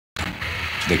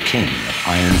the king of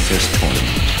Iron Fist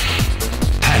Tournament,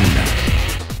 Panda.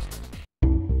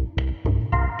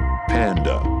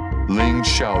 Panda, Ling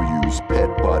Xiaoyu's pet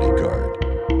bodyguard.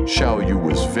 Xiaoyu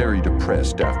was very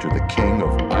depressed after the king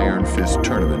of Iron Fist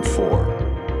Tournament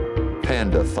 4.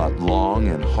 Panda thought long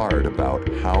and hard about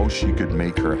how she could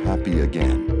make her happy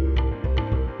again.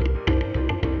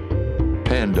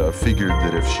 Panda figured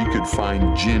that if she could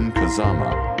find Jin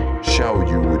Kazama,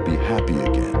 Xiaoyu would be happy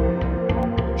again.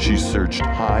 She searched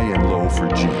high and low for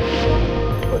Jin,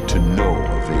 but to no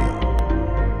avail.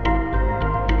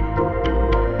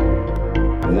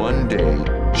 One day,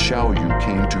 Xiaoyu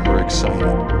came to her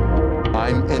excited.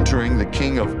 "I'm entering the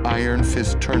King of Iron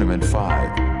Fist Tournament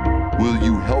 5. Will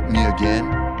you help me again?"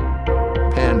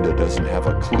 Panda doesn't have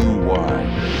a clue why,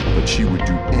 but she would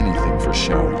do anything for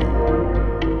Xiaoyu.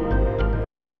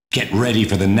 Get ready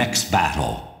for the next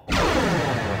battle.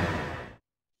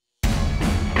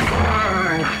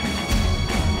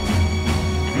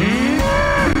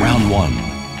 Round 1.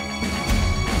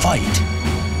 Fight.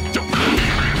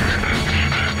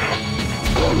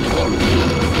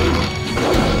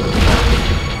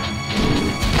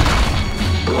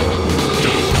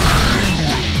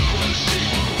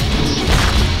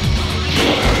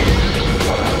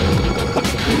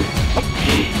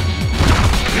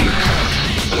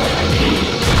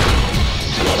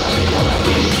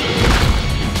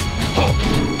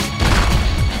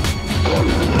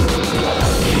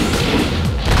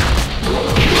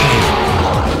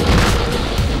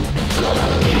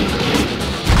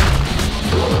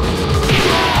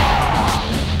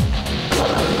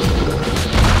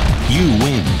 You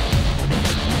win.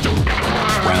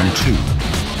 Round 2.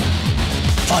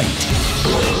 Fight.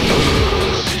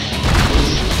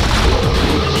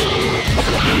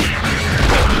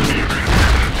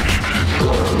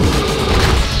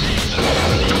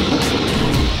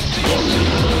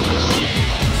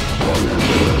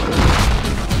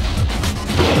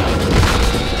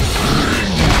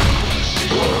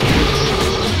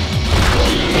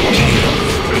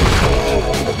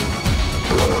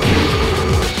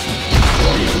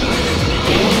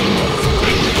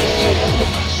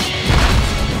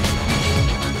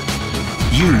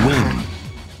 You win.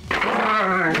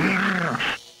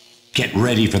 Get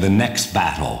ready for the next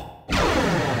battle.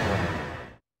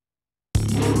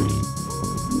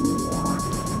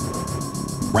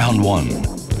 Round 1.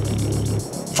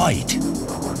 Fight.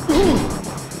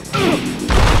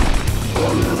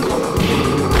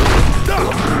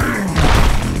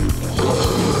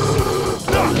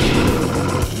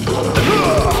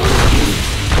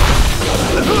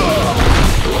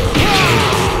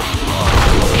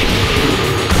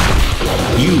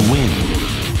 You win.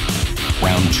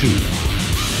 Round 2.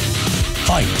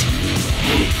 Fight.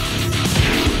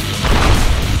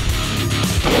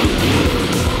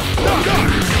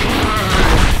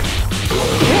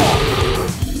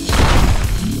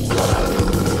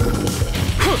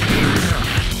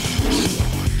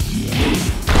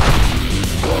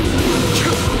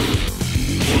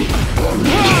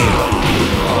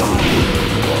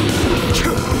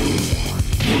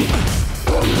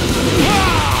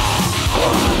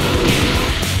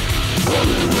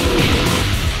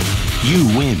 You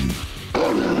win.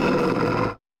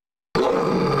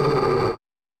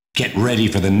 Get ready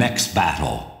for the next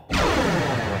battle.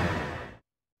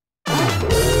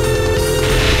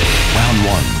 Round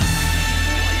 1.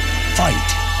 Fight.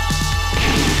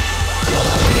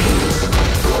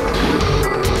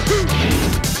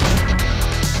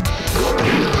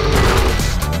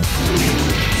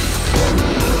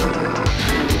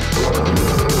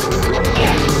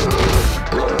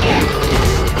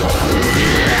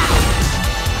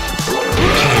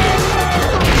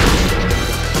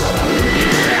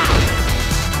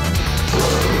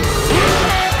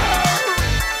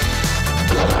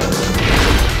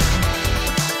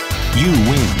 You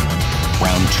win.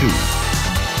 Round 2.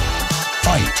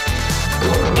 Fight.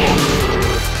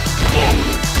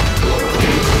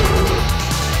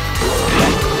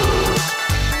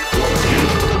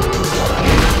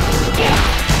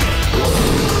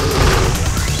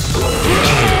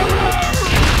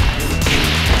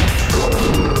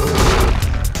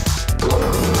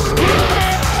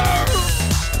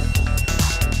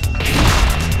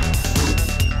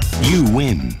 You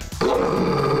win.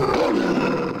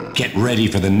 Get ready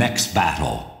for the next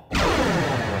battle.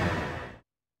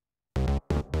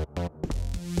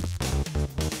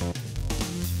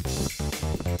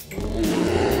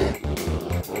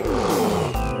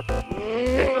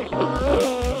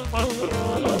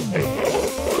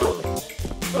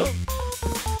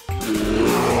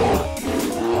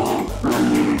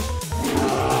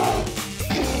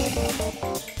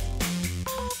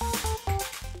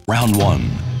 Round one.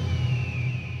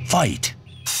 Fight.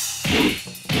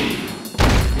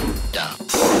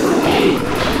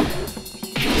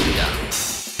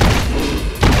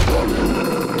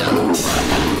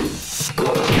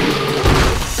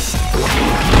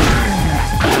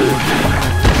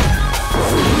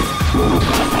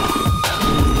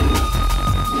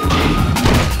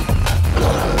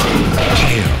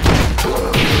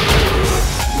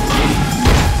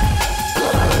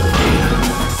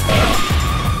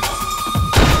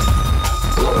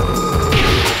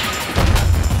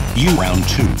 Round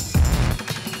two.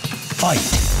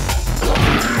 Fight.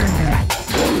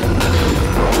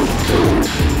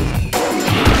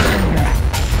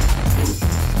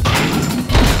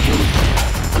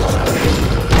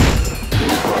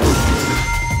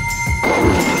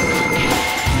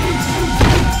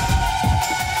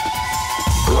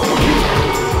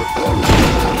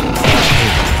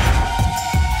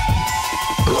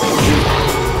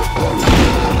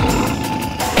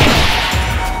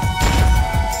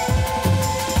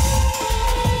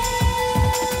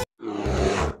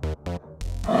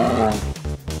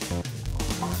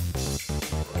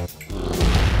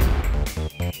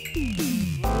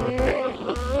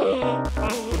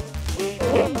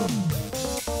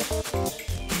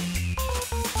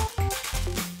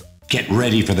 Get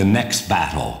ready for the next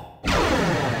battle.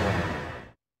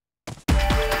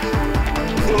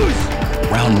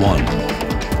 Round one.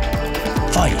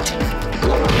 Fight.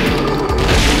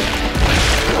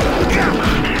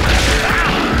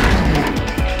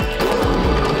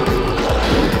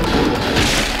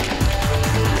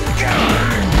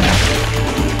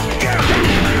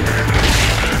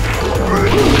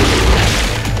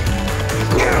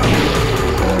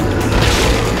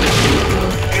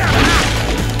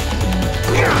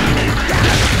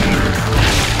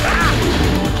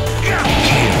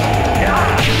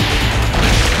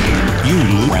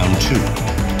 Round two.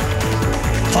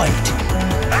 Fight.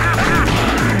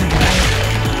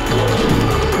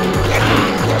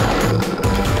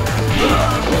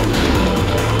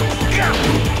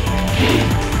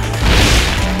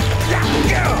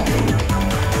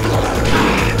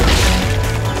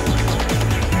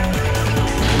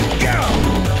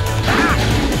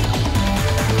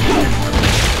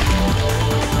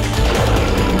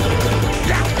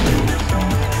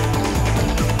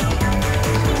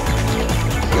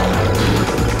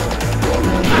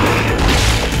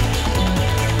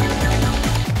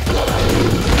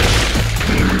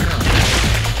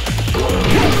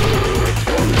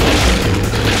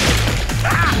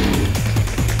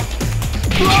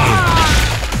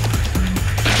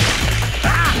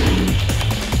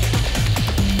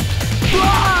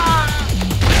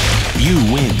 You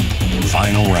win.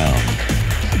 Final round.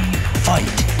 Fight.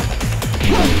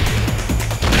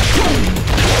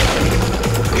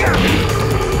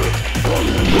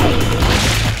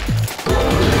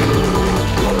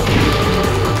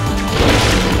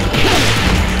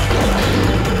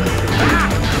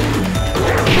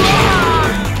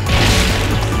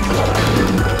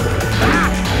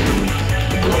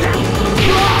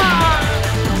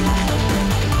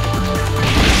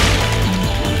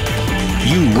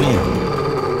 You win.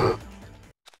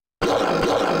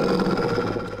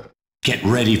 Get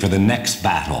ready for the next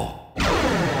battle.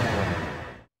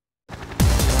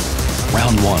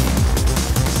 Round one.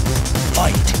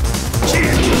 Fight.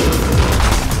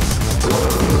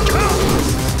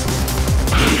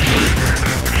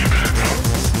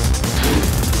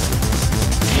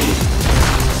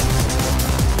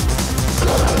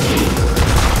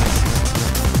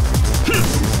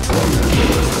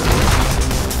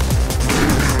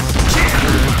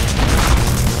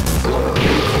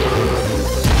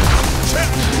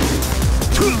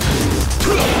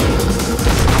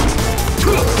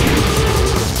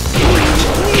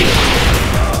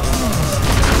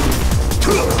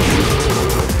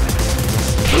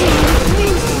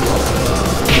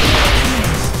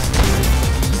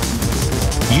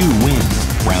 You win.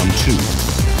 Round two.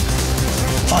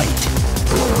 Fight.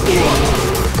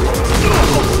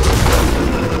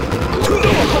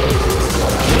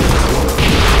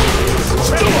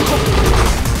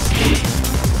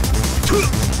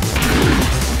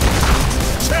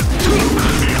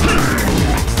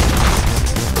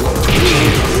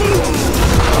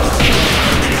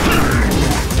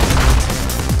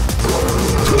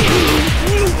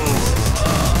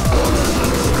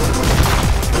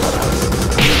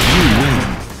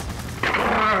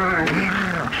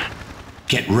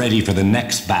 Get ready for the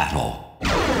next battle.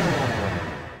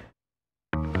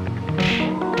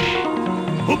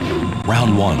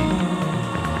 Round one.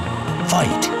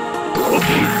 Fight.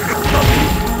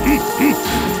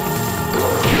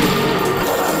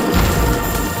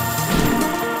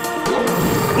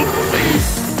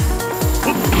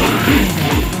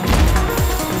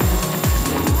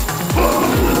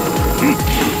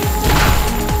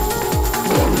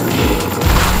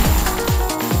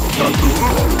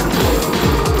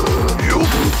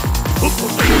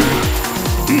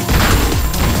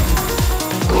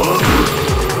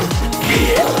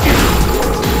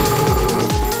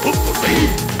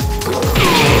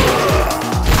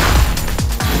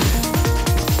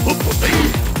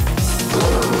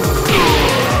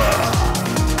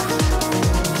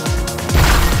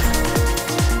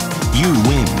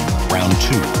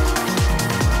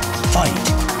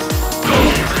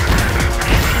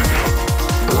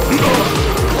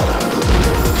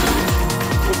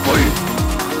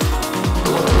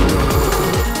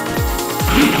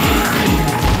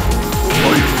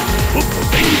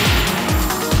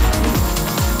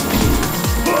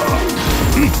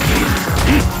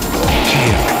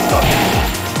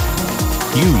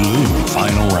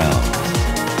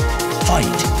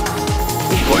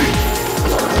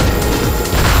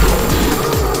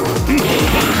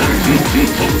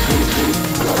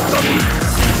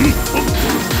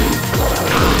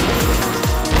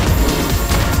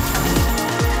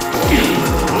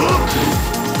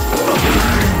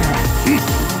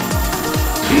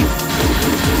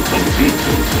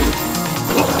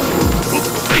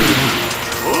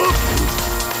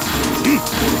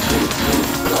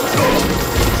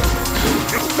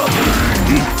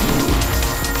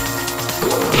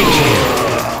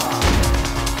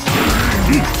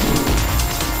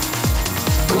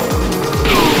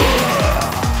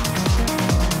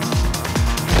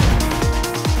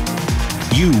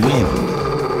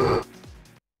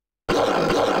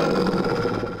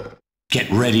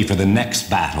 ready for the next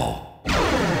battle.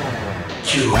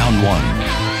 Round 1.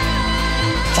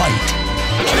 Fight!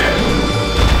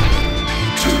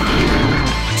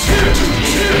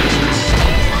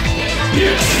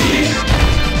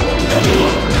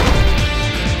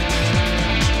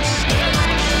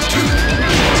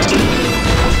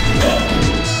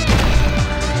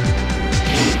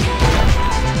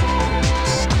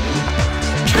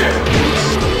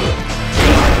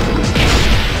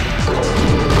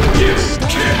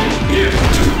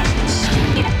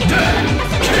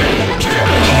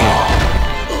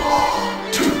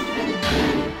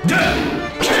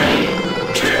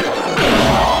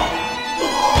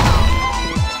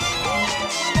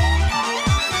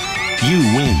 You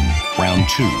win. Round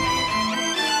 2.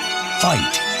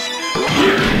 Fight!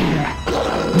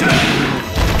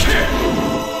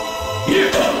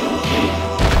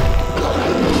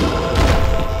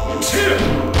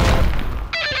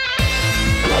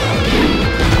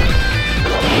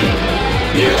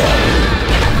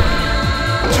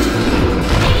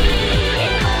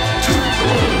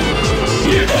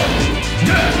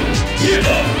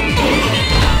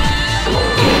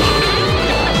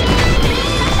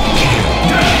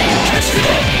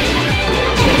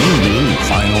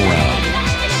 Final round.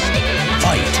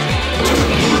 Fight!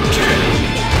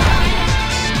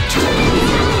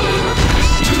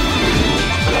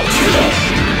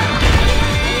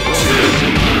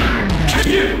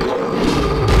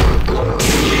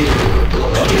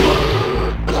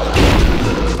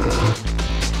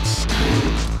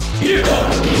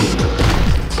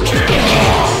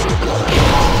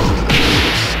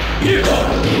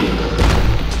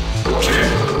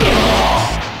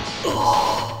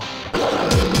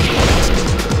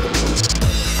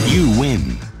 You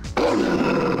win.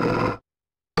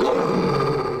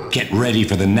 Get ready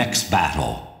for the next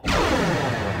battle.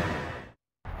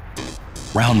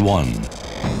 Round 1.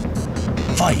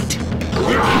 Fight!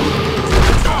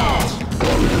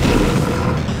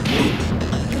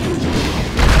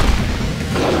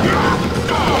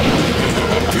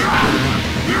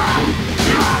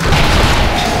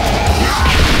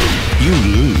 You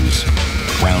lose.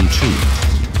 Round 2.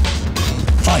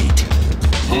 Fight!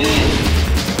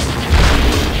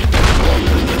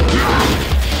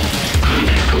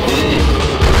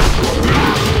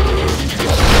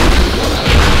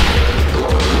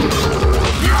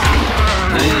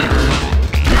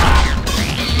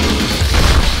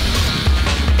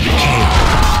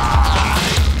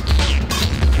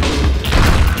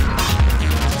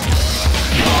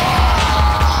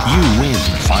 You win.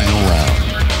 Final round.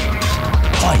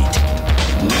 Fight!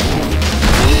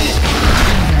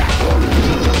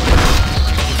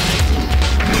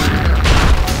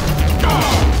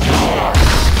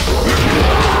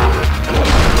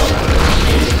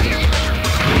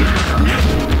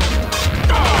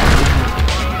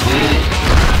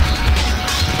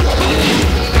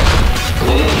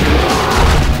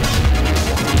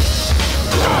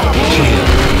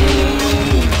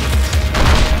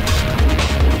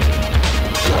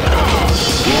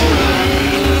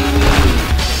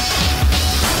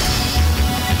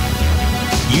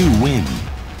 You win.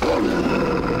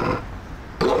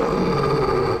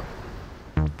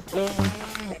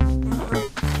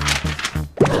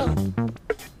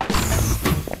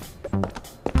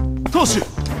当主、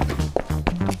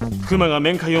クマが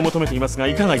面会を求めていますが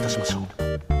いかがいたしましょう。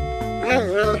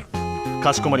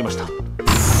かしこまりました。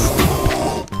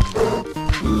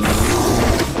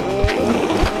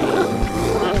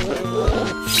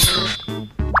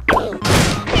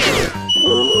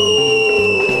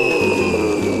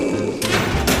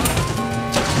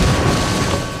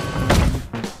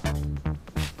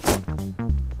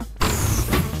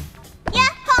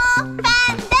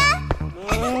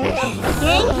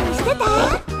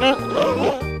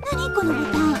何このボ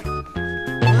タン。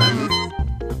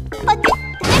ポチッ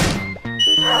とね。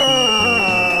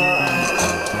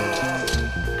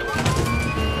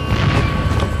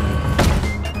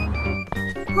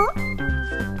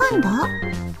パンダ？